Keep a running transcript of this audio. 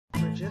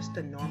just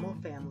a normal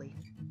family.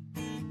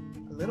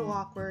 A little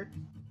awkward,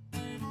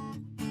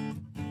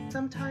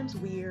 sometimes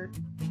weird,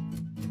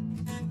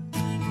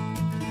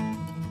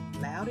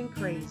 loud and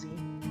crazy.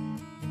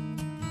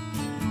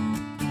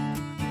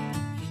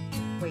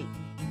 Wait,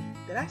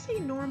 did I say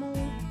normal?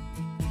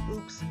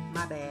 Oops,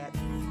 my bad.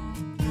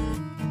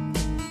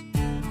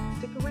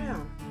 Stick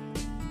around.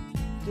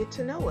 Get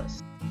to know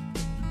us.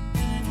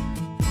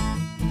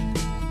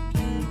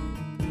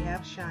 We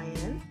have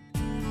Cheyenne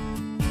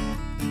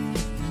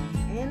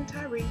and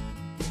Tyree.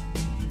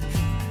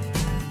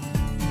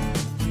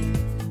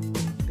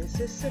 This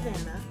is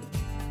Savannah.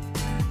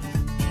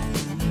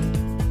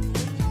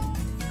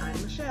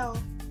 I'm Michelle.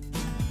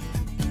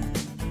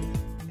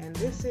 And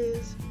this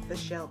is the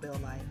Shellbill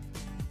Life.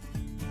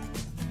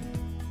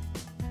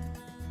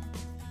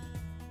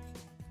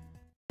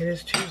 It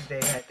is Tuesday.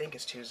 I think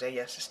it's Tuesday.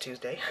 Yes, it's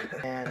Tuesday.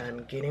 And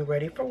I'm getting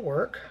ready for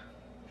work.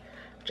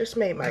 Just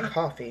made my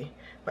coffee,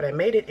 but I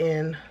made it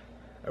in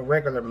a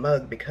regular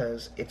mug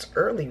because it's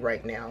early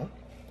right now.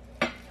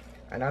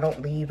 And I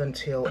don't leave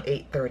until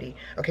 8:30.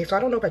 Okay, so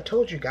I don't know if I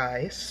told you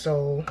guys.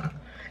 So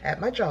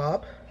at my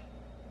job,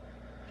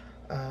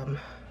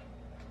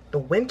 the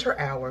winter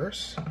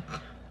hours,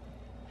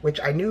 which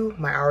I knew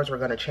my hours were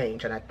going to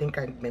change, and I think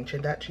I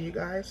mentioned that to you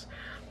guys,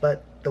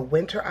 but the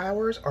winter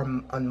hours are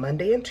on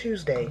Monday and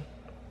Tuesday.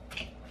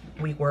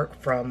 We work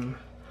from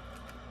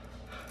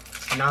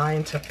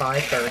 9 to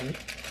 5:30.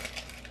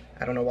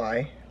 I don't know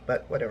why,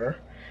 but whatever.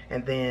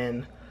 And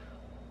then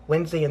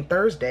Wednesday and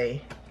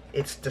Thursday,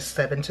 it's the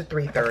 7 to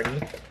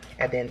 3:30.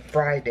 And then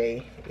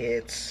Friday,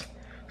 it's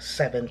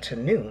 7 to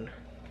noon.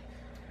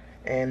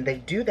 And they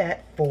do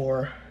that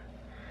for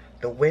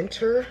the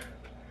winter,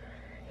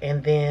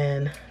 and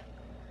then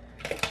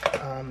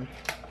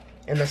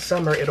in the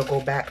summer it'll go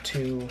back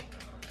to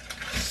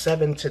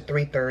 7 to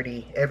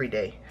 3:30 every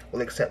day,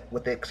 well, except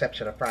with the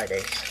exception of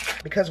Fridays.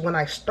 Because when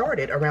I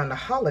started around the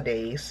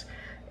holidays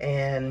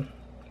and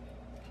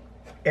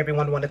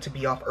everyone wanted to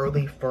be off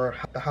early for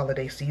the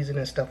holiday season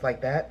and stuff like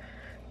that,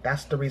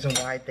 that's the reason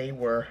why they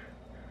were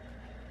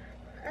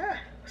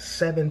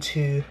 7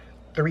 to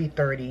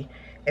 3:30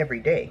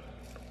 every day.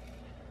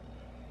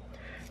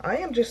 I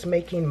am just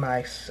making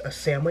a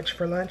sandwich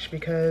for lunch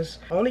because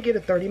I only get a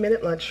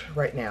 30-minute lunch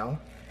right now,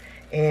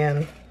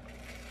 and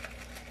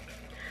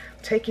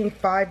taking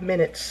 5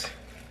 minutes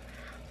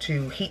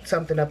to heat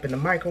something up in the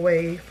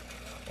microwave,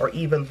 or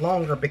even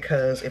longer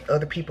because if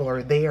other people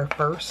are there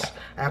first,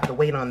 I have to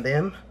wait on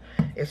them.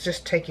 It's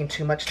just taking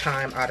too much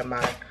time out of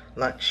my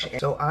lunch.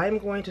 So I'm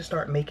going to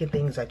start making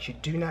things that you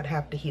do not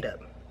have to heat up.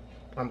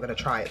 I'm going to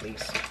try at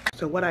least.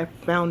 So what I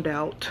found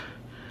out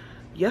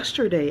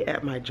yesterday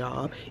at my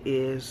job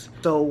is,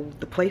 so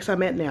the place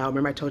I'm at now,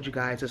 remember I told you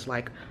guys it's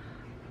like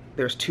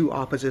there's two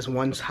offices,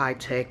 one's high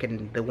tech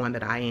and the one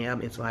that I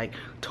am is like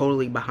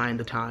totally behind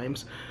the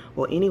times.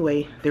 Well,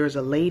 anyway, there's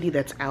a lady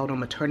that's out on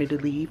maternity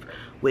leave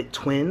with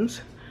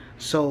twins.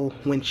 So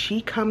when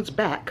she comes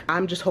back,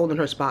 I'm just holding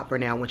her spot for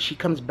now. When she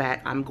comes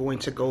back, I'm going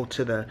to go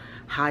to the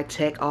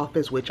high-tech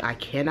office, which I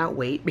cannot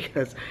wait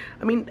because,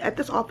 I mean, at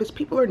this office,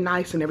 people are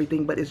nice and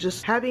everything, but it's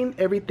just having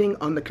everything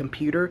on the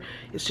computer,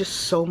 it's just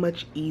so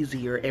much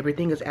easier.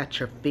 Everything is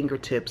at your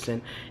fingertips,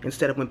 and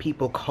instead of when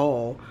people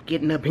call,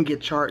 getting up and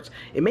get charts.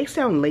 It may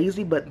sound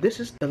lazy, but this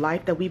is the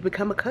life that we've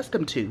become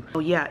accustomed to.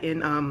 So yeah,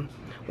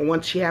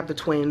 once she have the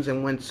twins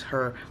and once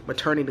her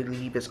maternity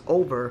leave is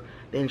over,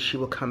 then she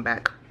will come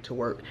back to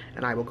work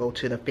and I will go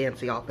to the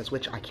fancy office,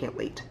 which I can't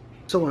wait.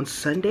 So on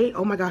Sunday,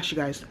 oh my gosh, you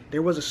guys,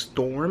 there was a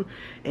storm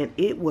and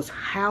it was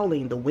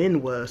howling, the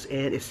wind was,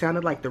 and it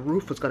sounded like the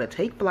roof was gonna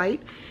take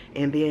flight.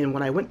 And then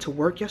when I went to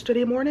work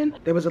yesterday morning,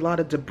 there was a lot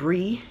of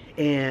debris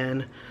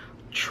and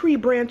tree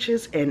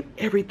branches and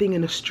everything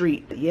in the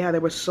street. Yeah,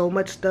 there was so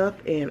much stuff,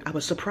 and I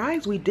was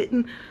surprised we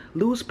didn't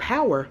lose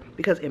power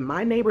because in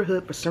my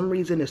neighborhood, for some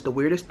reason, it's the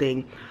weirdest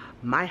thing.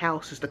 My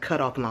house is the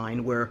cutoff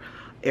line where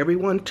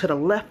everyone to the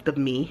left of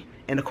me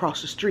and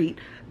across the street,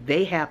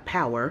 they have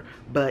power,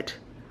 but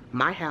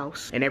my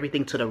house and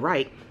everything to the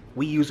right,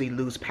 we usually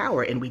lose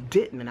power, and we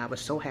didn't, and I was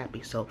so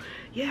happy. So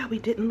yeah, we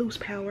didn't lose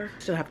power.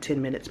 Still have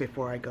 10 minutes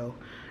before I go.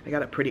 I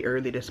got up pretty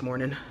early this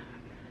morning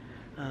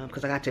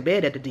because I got to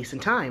bed at a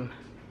decent time.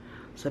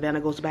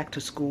 Savannah goes back to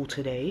school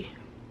today.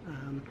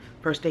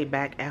 First day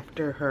back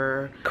after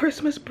her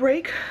Christmas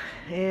break,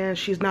 and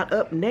she's not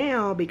up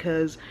now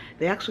because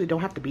they actually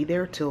don't have to be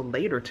there till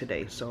later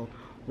today. So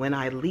when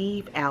I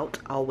leave out,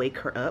 I'll wake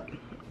her up.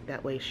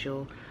 That way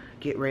she'll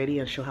get ready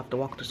and she'll have to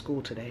walk to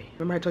school today.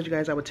 Remember I told you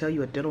guys I would tell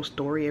you a dental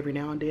story every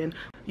now and then?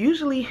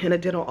 Usually in a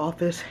dental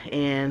office,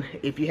 and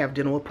if you have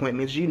dental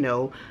appointments, you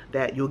know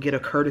that you'll get a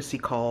courtesy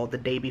call the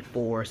day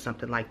before or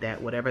something like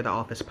that, whatever the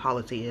office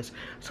policy is.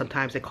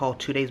 Sometimes they call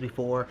 2 days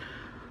before.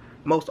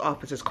 Most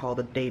offices call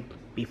the day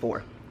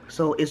before.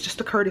 So it's just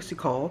a courtesy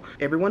call.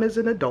 Everyone is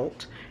an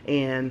adult,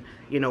 and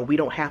you know, we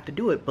don't have to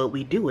do it, but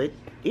we do it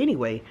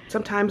anyway.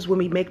 Sometimes when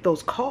we make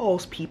those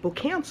calls, people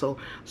cancel.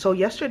 So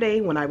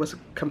yesterday when I was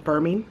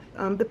confirming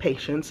the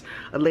patients,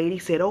 a lady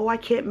said, oh, I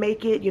can't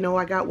make it, you know,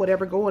 I got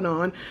whatever going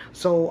on.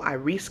 So I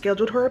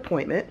rescheduled her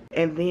appointment,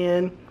 and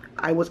then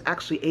I was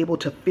actually able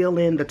to fill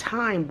in the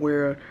time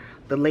where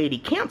the lady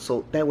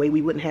canceled. That way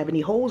we wouldn't have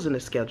any holes in the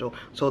schedule.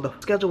 So the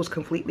schedule was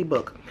completely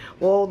booked.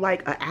 Well,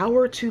 like an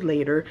hour or two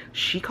later,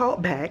 she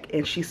called back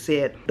and she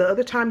said, the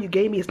other time you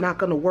gave me is not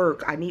gonna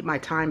work. I need my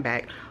time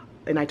back.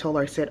 And I told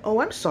her, I said, oh,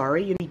 I'm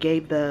sorry, you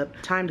gave the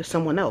time to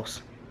someone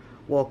else.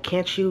 Well,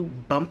 can't you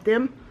bump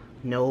them?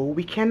 No,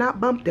 we cannot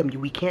bump them.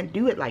 We can't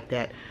do it like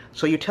that.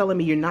 So you're telling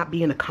me you're not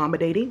being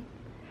accommodating?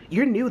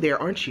 You're new there,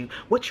 aren't you?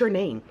 What's your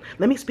name?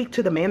 Let me speak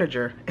to the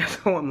manager. And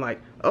so I'm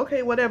like,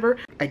 okay, whatever.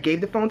 I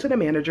gave the phone to the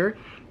manager,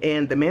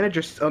 and the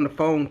manager's on the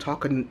phone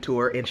talking to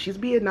her, and she's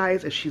being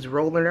nice, and she's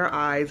rolling her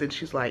eyes, and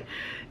she's like,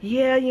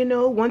 yeah, you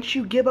know, once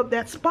you give up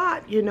that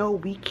spot, you know,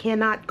 we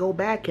cannot go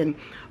back and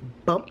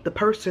bump the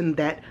person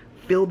that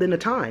filled in the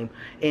time.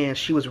 And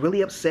she was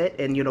really upset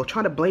and, you know,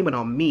 trying to blame it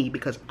on me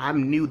because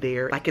I'm new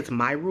there, like it's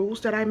my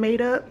rules that I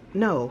made up.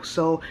 No.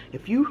 So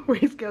if you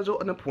reschedule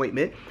an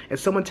appointment and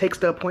someone takes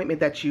the appointment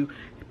that you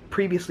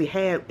previously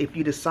had, if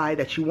you decide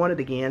that you want it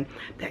again,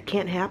 that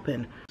can't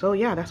happen. So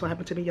yeah, that's what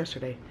happened to me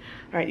yesterday.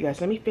 All right, you guys,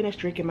 let me finish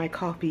drinking my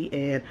coffee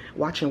and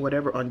watching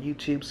whatever on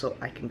YouTube so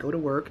I can go to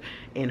work,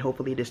 and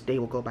hopefully this day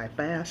will go by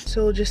fast.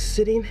 So just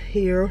sitting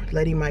here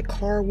letting my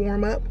car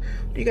warm up.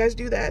 Do you guys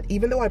do that?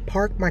 Even though I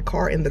parked my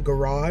car in the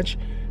garage,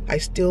 I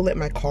still let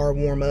my car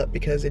warm up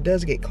because it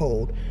does get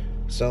cold.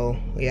 So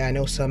yeah, I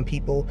know some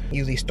people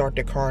usually start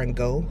their car and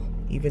go.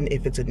 Even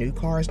if it's a new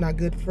car, it's not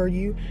good for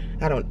you.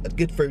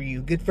 Good for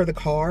you, good for the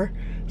car.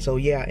 So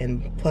yeah,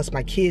 and plus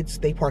my kids,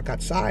 they park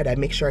outside. I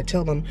make sure I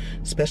tell them,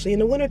 especially in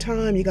the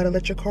wintertime, you gotta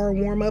let your car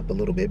warm up a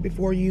little bit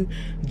before you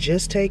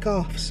just take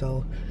off.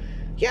 So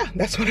yeah,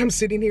 that's what I'm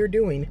sitting here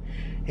doing.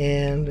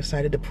 And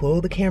decided to pull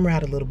the camera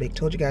out a little bit.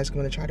 Told you guys I'm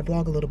gonna try to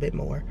vlog a little bit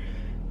more.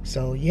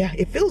 So yeah,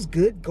 it feels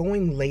good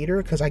going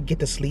later because I get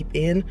to sleep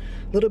in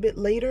a little bit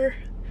later.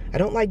 I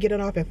don't like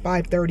getting off at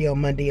 5:30 on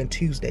Monday and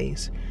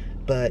Tuesdays,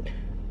 but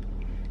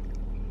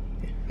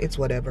it's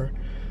whatever.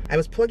 I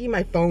was plugging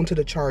my phone to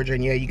the charger,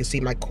 and yeah, you can see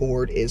my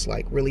cord is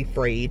like really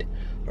frayed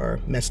or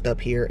messed up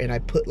here, and I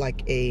put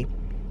like a,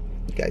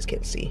 you guys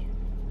can't see,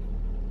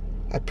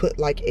 I put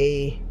like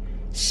a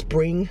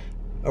spring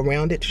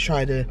around it to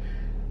try to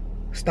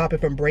stop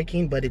it from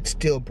breaking, but it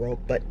still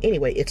broke. But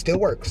anyway, it still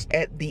works.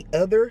 At the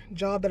other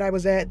job that I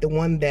was at, the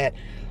one that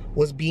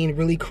was being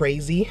really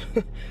crazy,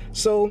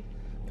 so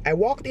I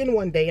walked in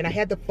one day and I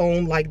had the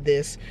phone like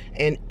this,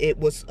 and it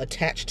was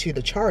attached to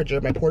the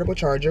charger, my portable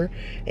charger,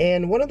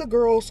 and one of the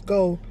girls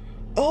go,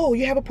 oh,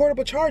 you have a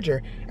portable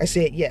charger? I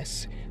said,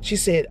 yes. She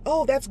said,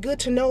 oh, that's good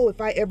to know if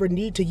I ever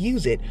need to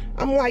use it.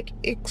 I'm like,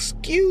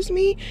 excuse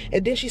me?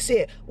 And then she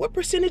said, what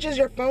percentage is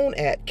your phone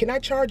at? Can I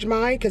charge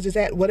mine? Because it's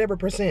at whatever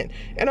percent.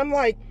 And I'm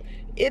like,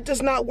 it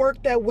does not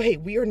work that way.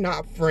 We are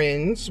not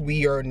friends.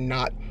 We are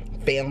not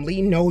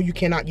family. No, you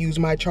cannot use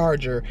my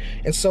charger.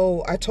 And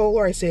so I told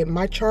her, I said,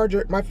 my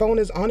charger, my phone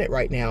is on it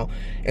right now.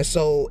 And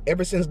so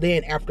ever since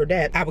then, after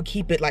that, I would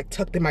keep it like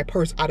tucked in my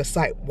purse out of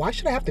sight. Why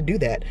should I have to do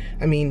that?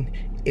 I mean,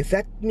 is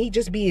that me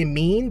just being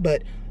mean?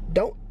 But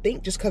don't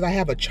think just because I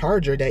have a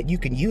charger that you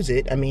can use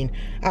it. I mean,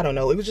 I don't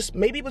know. It was just,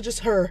 maybe it was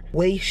just her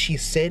way she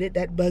said it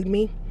that bugged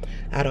me.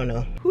 I don't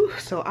know. Whew,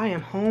 so I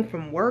am home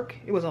from work.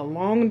 It was a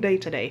long day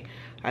today.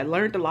 I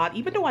learned a lot.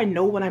 Even though I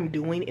know what I'm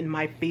doing in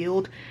my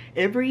field,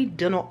 every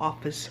dental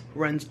office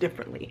runs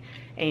differently.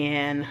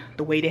 And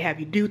the way they have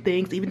you do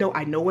things, even though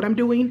I know what I'm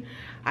doing,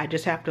 I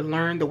just have to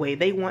learn the way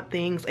they want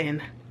things.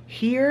 And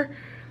here,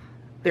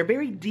 they're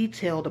very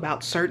detailed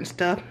about certain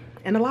stuff.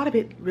 And a lot of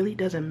it really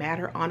doesn't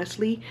matter,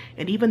 honestly.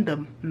 And even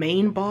the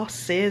main boss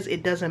says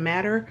it doesn't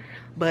matter.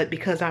 But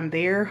because I'm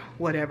there,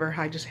 whatever,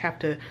 I just have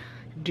to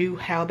do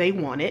how they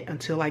want it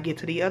until I get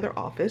to the other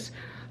office.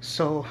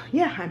 So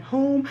yeah, I'm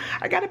home.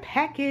 I got a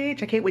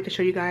package. I can't wait to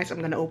show you guys. I'm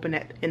going to open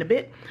that in a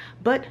bit.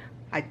 But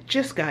I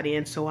just got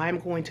in, so I'm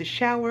going to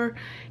shower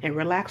and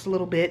relax a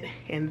little bit,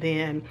 and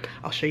then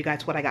I'll show you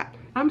guys what I got.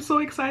 I'm so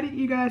excited,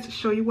 you guys, to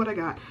show you what I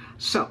got.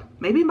 So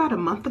maybe about a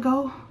month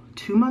ago,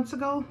 2 months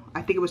ago,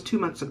 I think it was 2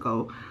 months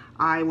ago,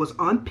 I was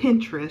on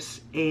Pinterest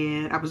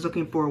and I was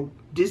looking for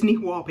Disney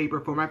wallpaper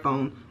for my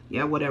phone.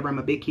 Yeah, whatever, I'm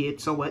a big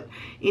kid, so what?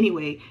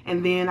 Anyway,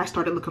 and then I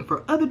started looking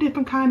for other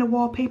different kind of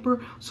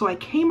wallpaper. So I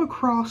came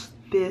across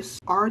this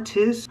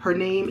artist. Her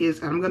name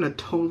is, I'm gonna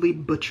totally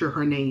butcher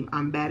her name.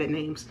 I'm bad at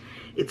names.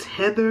 It's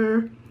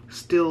Heather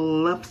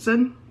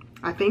Stillefson,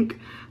 I think.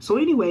 So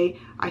anyway,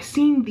 I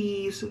seen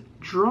these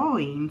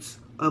drawings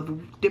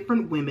of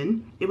different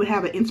women. It would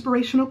have an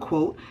inspirational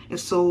quote, and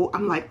so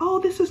I'm like,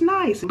 oh, this is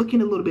nice.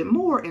 Looking a little bit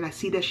more, and I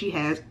see that she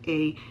has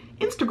a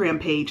Instagram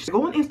page. So I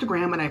go on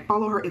Instagram and I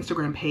follow her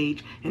Instagram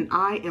page, and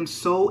I am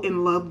so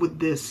in love with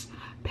this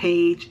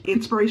page,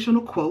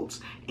 inspirational quotes,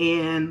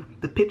 and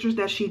the pictures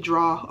that she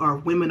draw are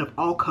women of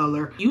all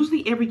color.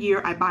 Usually every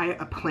year I buy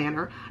a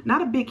planner,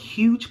 not a big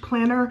huge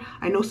planner.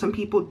 I know some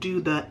people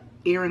do the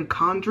Erin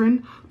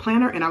Condren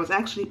planner, and I was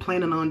actually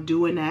planning on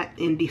doing that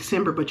in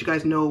December, but you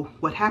guys know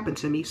what happened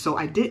to me, so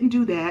I didn't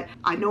do that.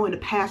 I know in the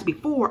past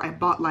before I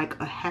bought like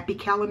a happy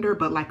calendar,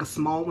 but like a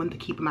small one to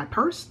keep in my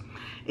purse.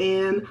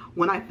 And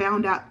when I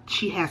found out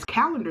she has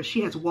calendars,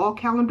 she has wall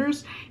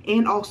calendars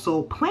and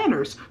also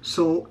planners,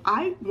 so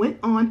I went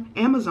on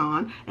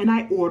Amazon and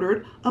I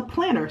ordered a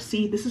planner.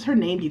 See, this is her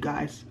name, you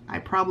guys. I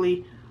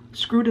probably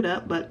screwed it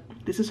up, but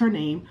this is her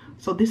name.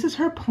 So this is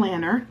her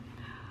planner,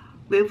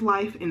 Live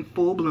Life in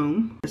Full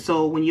Bloom.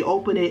 So when you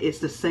open it, it's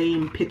the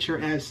same picture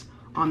as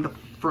on the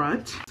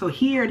front. So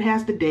here it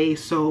has the day,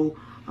 so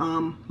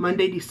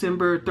Monday,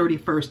 December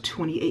 31st,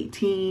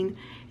 2018.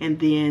 And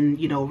then,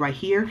 you know, right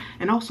here.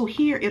 And also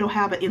here, it'll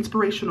have an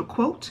inspirational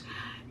quote.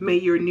 May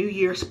your new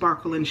year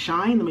sparkle and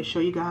shine. Let me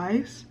show you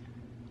guys.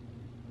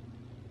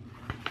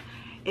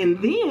 And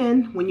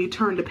then when you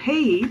turn the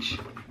page,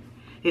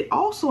 it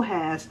also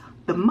has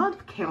the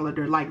month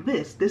calendar like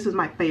this. This is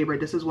my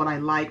favorite. This is what I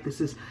like. This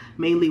is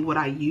mainly what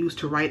I use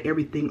to write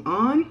everything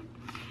on.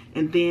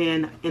 And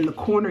then in the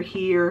corner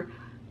here,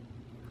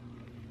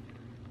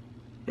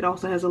 it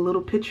also has a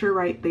little picture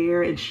right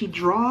there, and she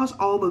draws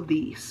all of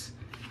these.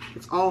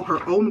 It's all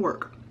her own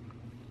work.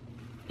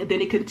 And then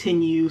it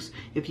continues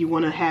if you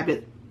want to have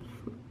it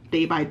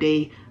day by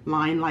day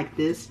line like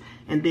this.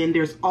 And then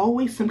there's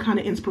always some kind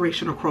of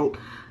inspirational quote.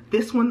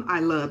 This one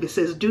I love. It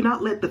says, do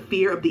not let the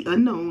fear of the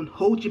unknown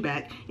hold you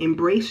back.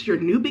 Embrace your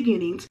new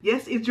beginnings.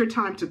 Yes, it's your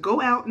time to go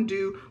out and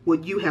do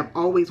what you have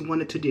always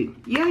wanted to do.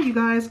 Yeah, you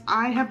guys,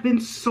 I have been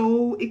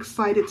so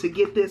excited to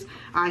get this.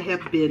 I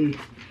have been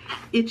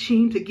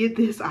itching to get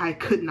this. I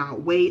could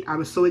not wait. I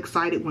was so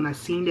excited when I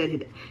seen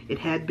that it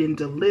had been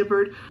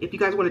delivered. If you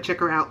guys want to check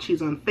her out,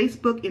 she's on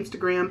Facebook,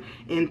 Instagram,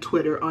 and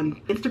Twitter. On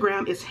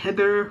Instagram, it's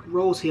Heather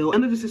Rosehill.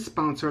 None of this is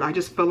sponsored. I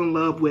just fell in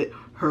love with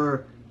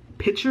her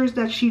pictures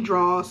that she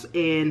draws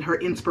and her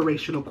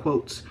inspirational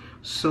quotes.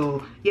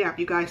 So yeah, if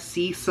you guys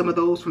see some of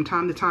those from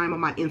time to time on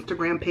my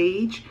Instagram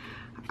page,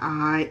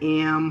 I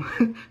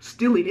am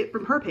stealing it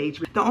from her page.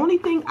 The only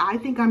thing I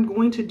think I'm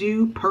going to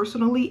do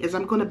personally is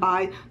I'm going to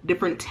buy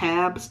different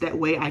tabs. That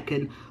way I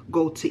can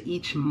go to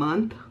each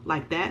month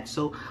like that.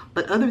 So,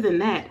 but other than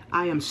that,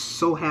 I am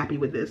so happy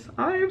with this.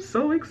 I am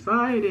so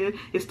excited.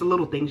 It's the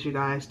little things, you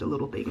guys, the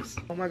little things.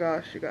 Oh my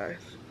gosh, you guys.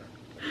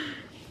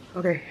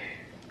 Okay.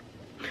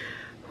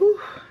 Whew,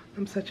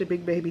 I'm such a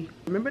big baby.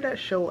 Remember that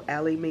show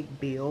Ally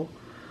McBeal?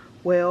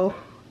 Well,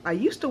 I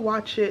used to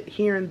watch it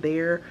here and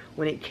there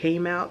when it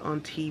came out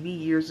on TV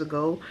years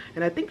ago,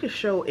 and I think the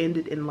show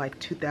ended in like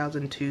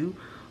 2002.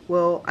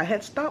 Well, I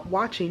had stopped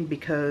watching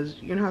because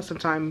you know how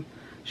sometimes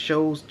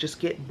shows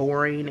just get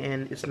boring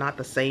and it's not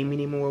the same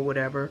anymore or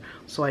whatever.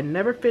 So I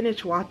never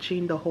finished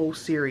watching the whole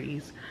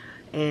series.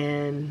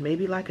 And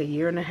maybe like a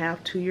year and a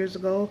half, 2 years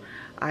ago,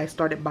 I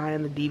started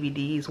buying the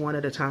DVDs one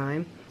at a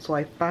time. So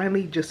I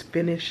finally just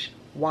finished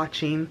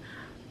watching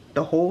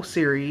the whole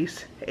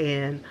series,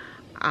 and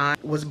I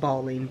was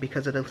bawling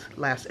because of the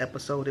last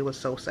episode. It was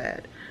so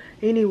sad.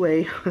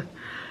 Anyway,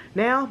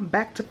 now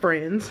back to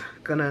Friends.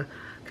 Gonna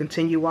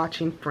continue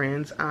watching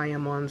Friends. I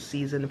am on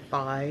season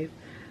 5.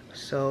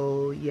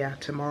 So yeah,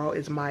 tomorrow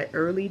is my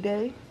early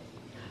day.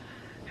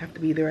 Have to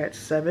be there at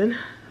 7,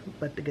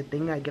 but the good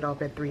thing I get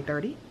off at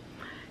 3:30.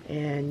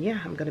 And yeah,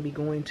 I'm gonna be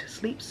going to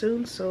sleep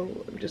soon, so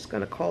I'm just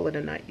gonna call it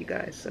a night, you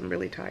guys. I'm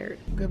really tired.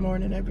 Good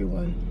morning,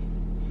 everyone.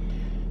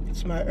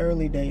 It's my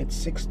early day. It's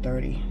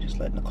 6:30. Just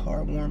letting the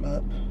car warm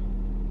up.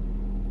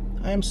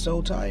 I am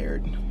so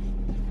tired.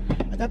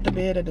 I got to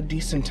bed at a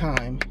decent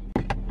time.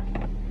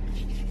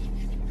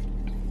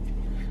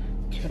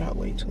 Cannot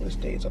wait till this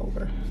day's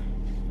over.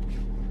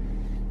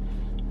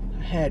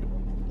 I had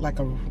like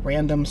a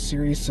random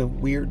series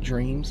of weird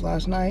dreams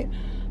last night.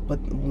 But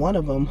one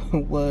of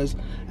them was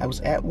I was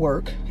at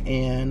work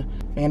and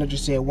manager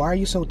said, "Why are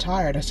you so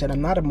tired?" I said,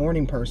 "I'm not a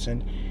morning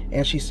person."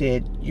 And she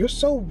said, "You're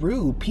so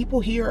rude.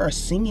 People here are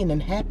singing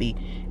and happy."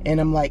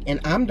 And I'm like, and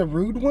I'm the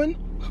rude one?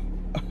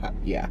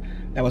 Yeah,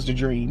 that was the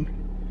dream.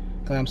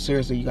 Because I'm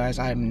seriously, you guys,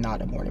 I am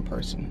not a morning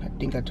person. I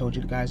think I told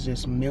you guys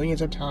this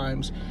millions of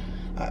times.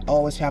 I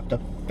always have to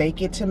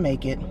fake it to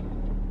make it.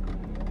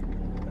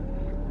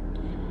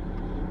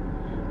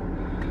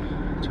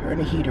 Turn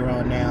the heater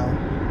on now.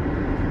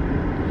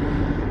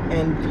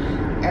 And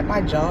at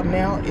my job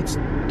now, it's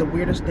the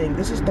weirdest thing.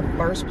 This is the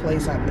first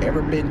place I've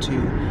ever been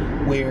to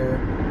where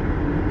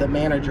the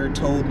manager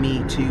told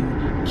me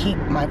to keep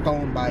my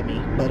phone by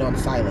me, but on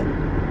silent.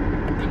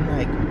 I'm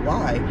like,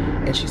 why?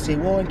 And she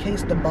said, well, in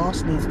case the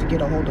boss needs to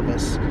get a hold of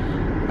us.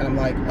 And I'm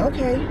like,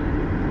 okay,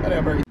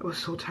 whatever. I was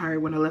so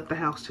tired when I left the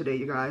house today,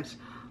 you guys.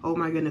 Oh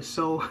my goodness.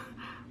 So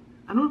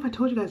I don't know if I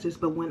told you guys this,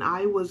 but when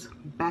I was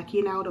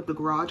backing out of the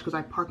garage, because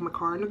I parked my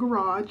car in the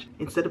garage,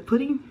 instead of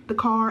putting the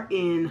car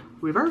in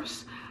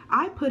reverse,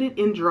 I put it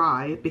in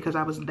drive because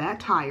I was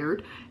that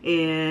tired,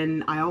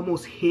 and I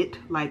almost hit,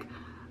 like,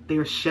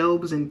 there's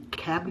shelves and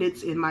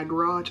cabinets in my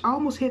garage. I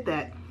almost hit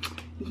that.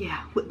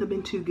 yeah, wouldn't have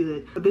been too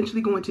good.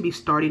 Eventually going to be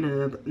starting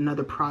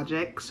another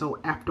project. So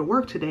after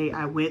work today,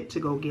 I went to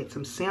go get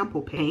some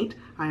sample paint.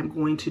 I am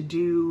going to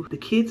do the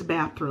kids'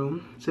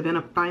 bathroom.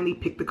 Savannah finally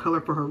picked the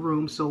color for her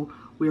room, so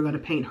we're gonna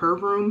paint her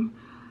room.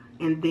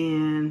 And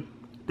then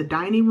the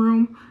dining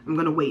room, I'm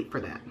gonna wait for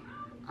that.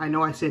 I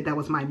know I said that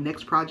was my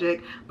next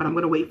project, but I'm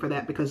gonna wait for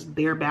that because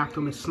their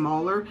bathroom is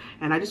smaller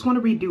and I just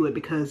wanna redo it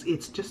because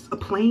it's just a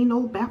plain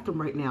old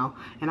bathroom right now.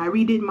 And I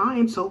redid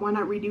mine, so why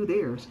not redo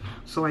theirs?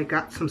 So I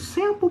got some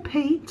sample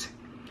paint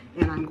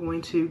and I'm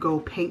going to go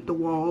paint the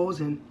walls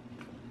and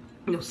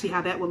see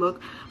how that will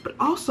look. But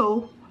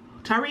also,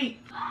 Tyreek.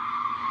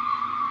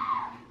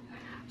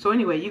 So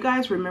anyway, you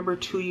guys remember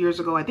 2 years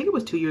ago, I think it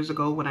was 2 years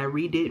ago when I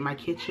redid my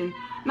kitchen.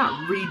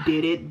 Not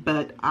redid it,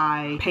 but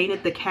I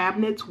painted the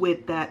cabinets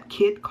with that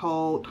kit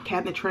called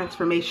Cabinet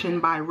Transformation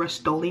by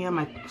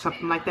Rust-Oleum,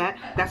 something like that.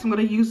 That's what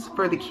I'm gonna use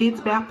for the kids'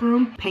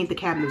 bathroom. Paint the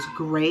cabinets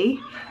gray,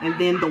 and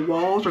then the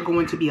walls are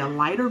going to be a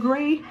lighter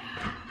gray.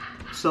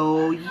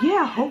 So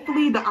yeah,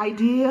 hopefully the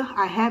idea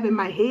I have in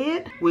my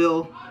head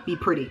will be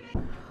pretty.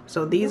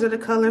 So these are the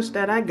colors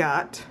that I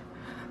got.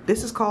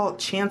 This is called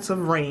Chance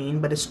of Rain,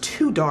 but it's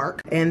too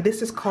dark. And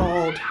this is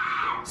called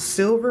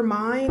Silver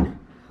Mine.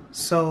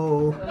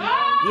 So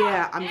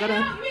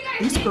yeah,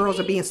 these girls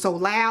are being so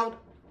loud.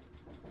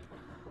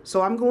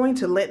 So I'm going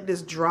to let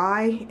this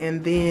dry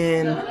and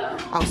then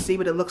I'll see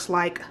what it looks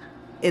like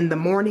in the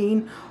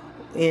morning,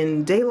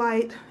 in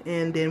daylight,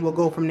 and then we'll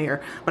go from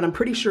there. But I'm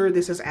pretty sure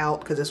this is out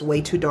because it's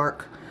way too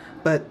dark.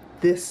 But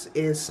this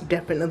is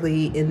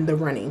definitely in the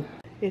running.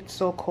 It's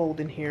so cold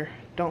in here,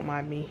 don't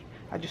mind me.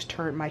 I just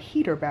turned my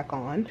heater back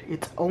on.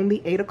 It's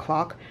only 8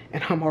 o'clock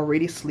and I'm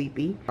already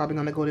sleepy. Probably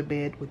gonna go to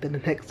bed within the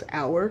next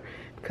hour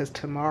because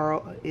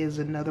tomorrow is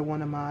another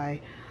one of my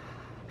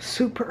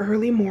super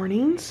early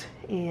mornings.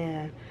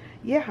 And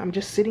yeah, I'm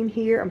just sitting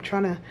here. I'm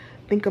trying to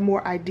think of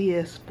more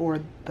ideas for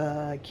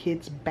the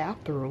kids'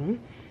 bathroom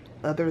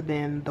other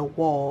than the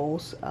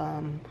walls.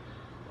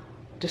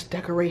 Just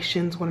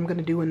decorations, what I'm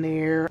gonna do in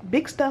there.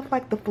 Big stuff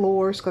like the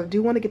floors, because I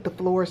do want to get the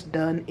floors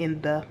done in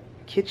the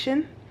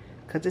kitchen.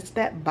 Because it's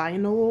that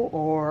vinyl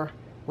or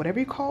whatever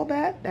you call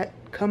that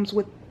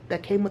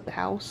came with the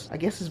house. I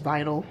guess it's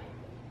vinyl.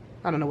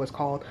 I don't know what it's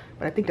called,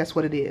 but I think that's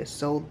what it is.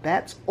 So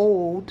that's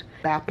old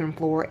bathroom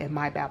floor and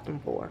my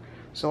bathroom floor.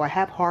 So I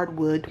have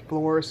hardwood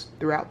floors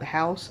throughout the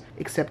house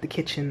except the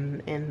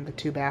kitchen and the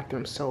 2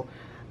 bathrooms. So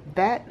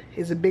that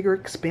is a bigger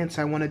expense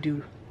I want to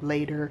do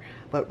later.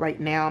 But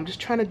right now I'm just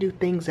trying to do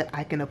things that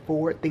I can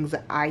afford, things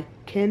that I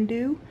can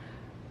do.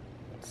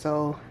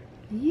 So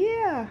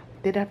yeah.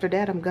 Then after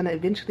that, I'm gonna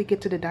eventually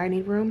get to the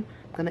dining room.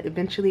 I'm gonna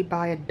eventually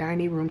buy a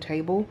dining room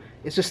table.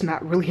 It's just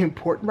not really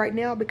important right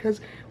now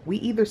because we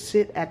either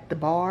sit at the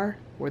bar,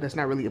 or that's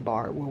not really a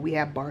bar, where we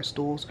have bar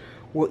stools.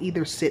 We'll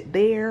either sit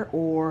there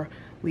or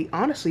we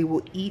honestly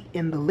will eat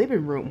in the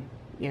living room,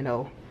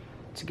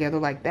 together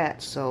like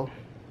that. So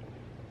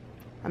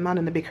I'm not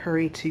in a big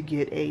hurry to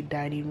get a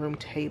dining room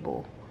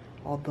table,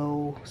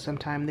 although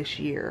sometime this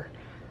year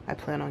I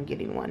plan on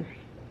getting one.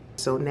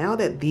 So now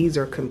that these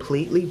are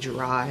completely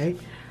dry,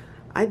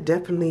 I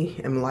definitely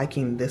am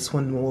liking this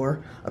one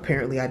more.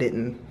 Apparently I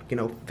didn't,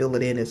 fill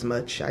it in as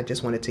much. I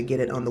just wanted to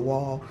get it on the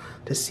wall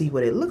to see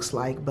what it looks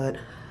like. But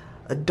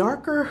a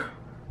darker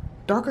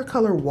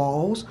color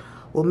walls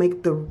will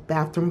make the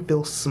bathroom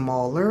feel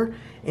smaller.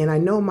 And I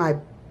know my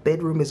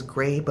bedroom is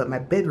gray, but my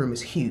bedroom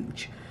is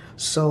huge.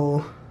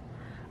 So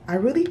I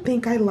really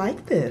think I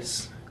like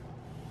this.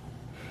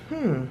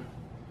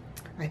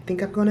 I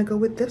think I'm gonna go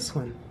with this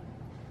one.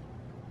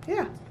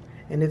 Yeah.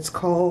 And it's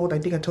called, I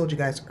think I told you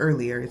guys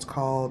earlier, it's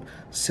called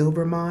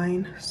Silver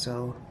Mine.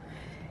 So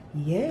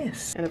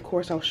yes. And of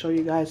course I'll show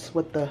you guys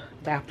what the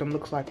bathroom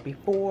looks like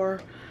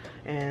before.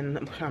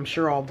 And I'm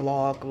sure I'll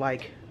vlog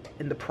like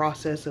in the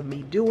process of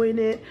me doing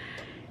it.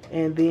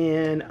 And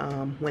then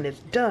when it's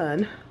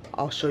done,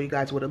 I'll show you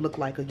guys what it looked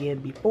like again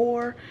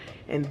before.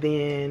 And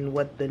then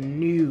what the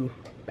new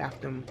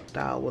bathroom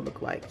style will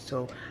look like.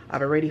 So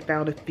I've already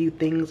found a few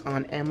things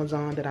on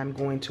Amazon that I'm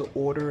going to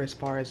order as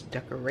far as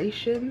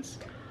decorations.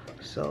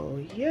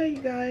 So yeah, you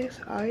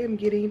guys, I am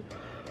getting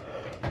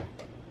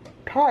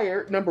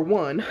tired, number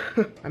one.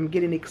 I'm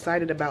getting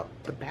excited about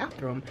the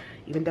bathroom,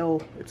 even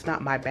though it's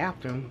not my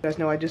bathroom. You guys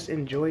know I just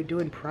enjoy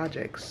doing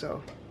projects,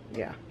 so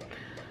yeah.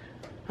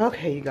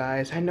 Okay, you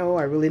guys, I know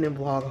I really didn't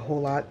vlog a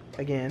whole lot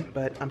again,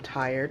 but I'm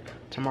tired.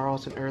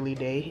 Tomorrow's an early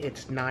day.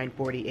 It's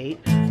 9:48.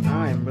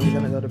 I'm really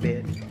gonna go to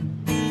bed.